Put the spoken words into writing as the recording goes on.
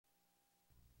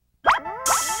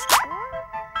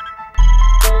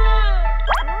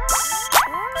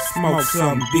Smoke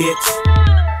something, bitch.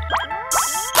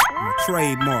 My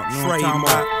trademark, know what I'm talking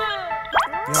about?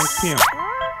 Young Pimp,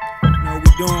 know what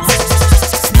we doing?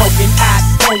 Smoking hot,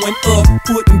 going up,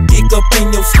 putting dick up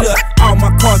in your slut. All my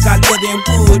cars got leather and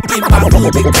wood, in my hood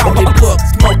they call it buck.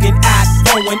 Smoking hot,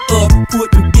 going up,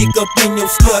 putting dick up in your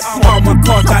slut. All my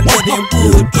cars got leather and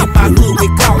wood, in my hood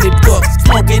they call it buck.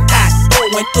 Smoking hot,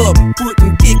 going up,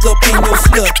 putting dick up in your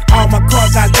slut. All my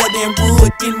cars got leather and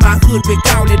wood, in my hood we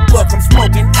call it buck. I'm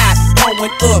smoking hot, going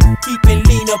up, keeping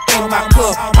lean up in my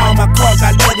cup. All my cars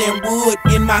got leather and wood,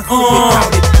 in my hood we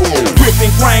call it buck.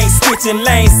 Ripping grain, switching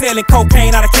lanes, selling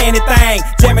cocaine out of candy thing.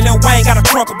 Jamming Lil Wayne, got a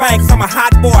trunk of bang, cause I'm a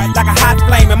hot boy, like a hot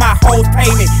flame, and my hoes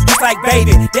pay me, just like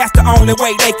baby, that's the only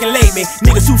way they can lay me.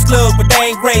 Niggas shoot slugs, but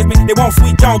they ain't raise me. They want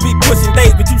Sweet Jones, be pushing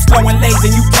days, but you slow and lazy,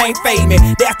 and you can't fade me.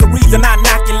 That's the reason I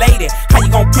knock you lady. How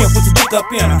you gon' pimp with your dick up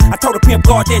in her? I told the pimp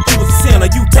guard that you was a sinner.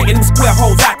 You taking them square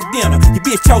hoes out to dinner. Your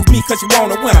bitch chose me cause you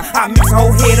want a winner. I mix her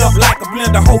whole head up like a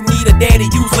blender. Whole need a daddy,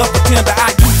 use up a tender.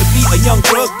 I used to be a young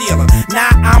drug dealer, now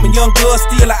I'm a young girl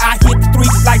stealer. I hit the three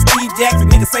just like Steve Jackson.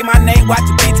 Niggas say my name, watch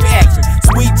your bitch reaction.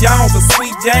 Sweet Jones or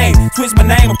Sweet James, switch my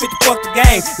name, I'm 50 fuck the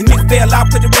game. The nigga fell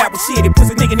out, put the rapper shitty.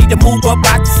 Pussy nigga need to move up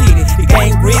out the city. The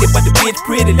game gritty, but the bitch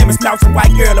pretty. Let me snout some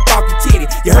white girl up off the titty.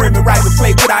 You heard me right, we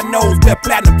play with our nose. Wear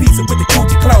platinum pizza with the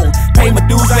Gucci clothes. Pay my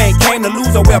dues, I ain't came to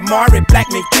lose. I wear Mari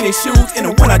black mink tennis shoes. In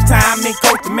the winter time, mink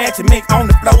coat to match and mink on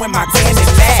the floor in my candy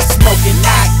lag. Smoking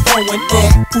hot, going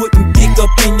up, putting dick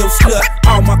up in your slut.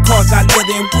 All my cars got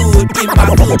leather and wood, in my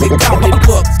hood they call it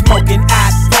buck. Smoking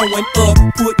hot, going up,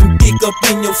 putting dick up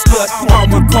in your slut. All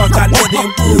my cars got leather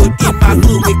and wood, in my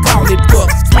hood they call it buck.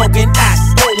 Smoking hot,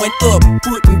 going up,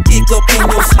 putting dick up in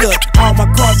your slut. All my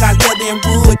cars got leather and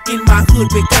wood, in my hood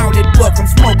we call it buck. I'm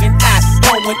smoking hot,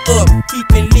 going up,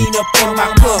 keeping lean up in my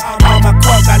cup. All my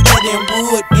cars got leather and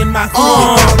wood, in my hood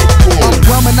we call it buck. I'm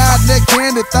drumming out that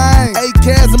candy thing. 8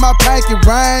 cans in my packet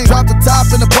ring. Drop the top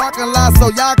in the parking lot so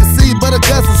y'all can see, but it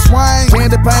just a swing.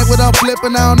 Candy paint what I'm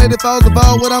flipping on. 84's the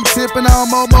ball what I'm tipping on.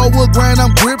 Momo wood grain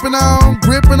I'm gripping on,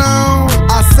 gripping on.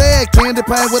 I said candy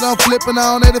paint what I'm flipping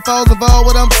on. 84's the ball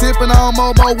what I'm tipping on.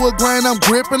 Momo wood grain I'm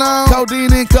gripping on.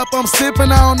 Codeine in cup I'm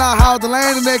sipping on. I haul the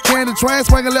lane in that candy train,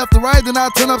 swinging left to right, then I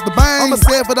turn up the bang. I'ma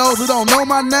say it for those who don't know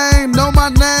my name, know my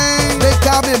name. They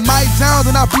call me Mike Jones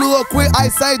and I flew up quick, I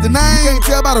say the name. You can't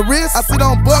tell by the wrist. I sit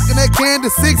on buck in that candy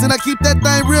 6 and I keep that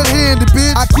thing real handy,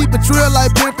 bitch. I keep it trill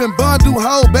like Pimp and Bun, do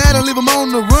hold bad and leave them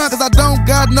on the run, cause I don't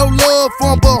got no love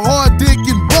for 'em but hard dick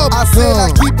and bubble. I said I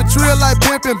keep it trill like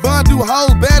Pimp and Bun, do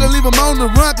hold bad and leave them on the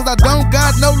run, cause I don't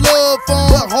got no love for 'em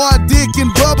but hard dick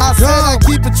and bubble. I said I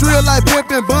keep it trill like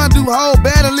Pimp and Bun, do hold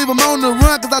bad and leave them on the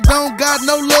run, cause I don't got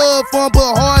no love for 'em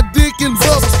but hard dick and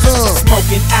bubble.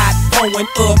 Smoking hot, going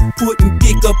up, putting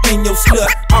dick up in your slut.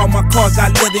 All my cars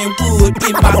got leather and wood,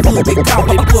 in my hood they call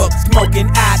it buck. Smoking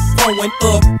hot, going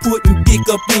up, putting dick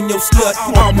up in your slut.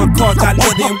 All my cars got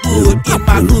leather and wood, in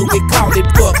my hood we call it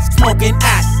buck. Smoking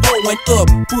hot, going up,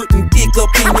 putting dick up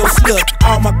in your slut.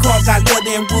 All my cars got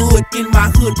leather and wood, in my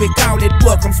hood we call it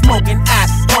buck. I'm smoking hot,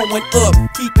 going up,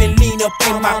 keeping lean up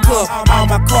in my cup. All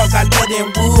my cars got leather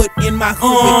and wood, in my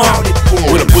hood we call it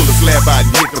buck. When I pull the slab out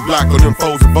and hit the block on them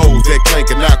foes and foes, that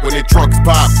clank and knock when that trunk is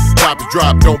pop. Top is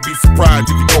drop, don't be surprised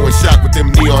if you go in shock with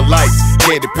them neon lights.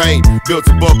 Candy paint, built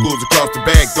some buckles across the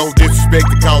back. Don't disrespect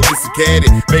to call this a caddy.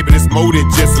 Maybe this more than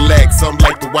just a lack. Some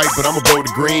like the white, but I'ma go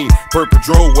to green. Purple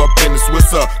drove up in the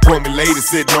Swisser. Chromey lady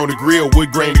sitting on the grill,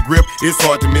 wood grain to grip. It's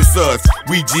hard to miss us.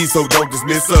 We G, so don't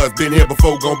dismiss us. Been here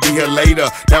before, gon' be here later.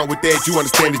 Down with that, you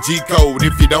understand the G code.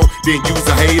 If you don't, then you's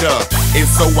a hater. And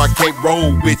so I can't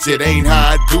roll with it. Ain't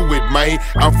how I do it, man.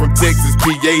 I'm from Texas,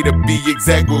 PA to be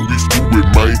exact what we do it,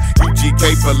 man.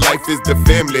 UGK for life is the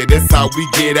family. That's how we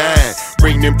get on.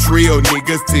 Bring them trio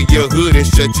niggas to your hood and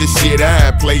shut your shit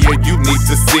eye. Player, you need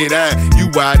to sit down.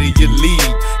 You out of your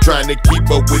league. Trying to keep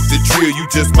up with the trio, you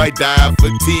just might die of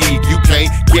fatigue. You can't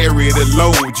carry the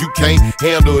load, you can't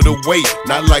handle the weight.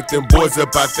 Not like them boys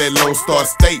about that Lone Star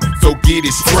State. So get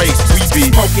it straight, we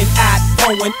be smoking hot,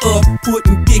 going up,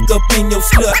 putting dick up in your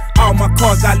slut. All my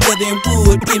cars got leather and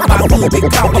wood, in my hood they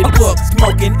call it buck.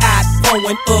 Smoking hot,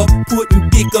 going up, putting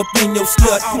dick up in your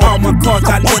slut. All my cars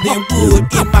got leather and wood,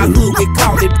 in my hood we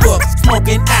call it buck.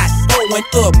 Smoking hot, going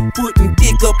up, putting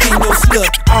dick up in your slut.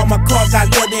 All my cars got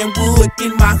leather and wood,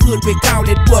 in my hood we call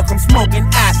it buck. I'm smoking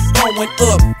hot, going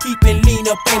up, keeping lean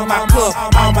up in my cup.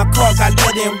 All my cars got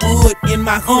leather and wood, in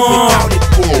my hood we call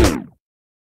it buck.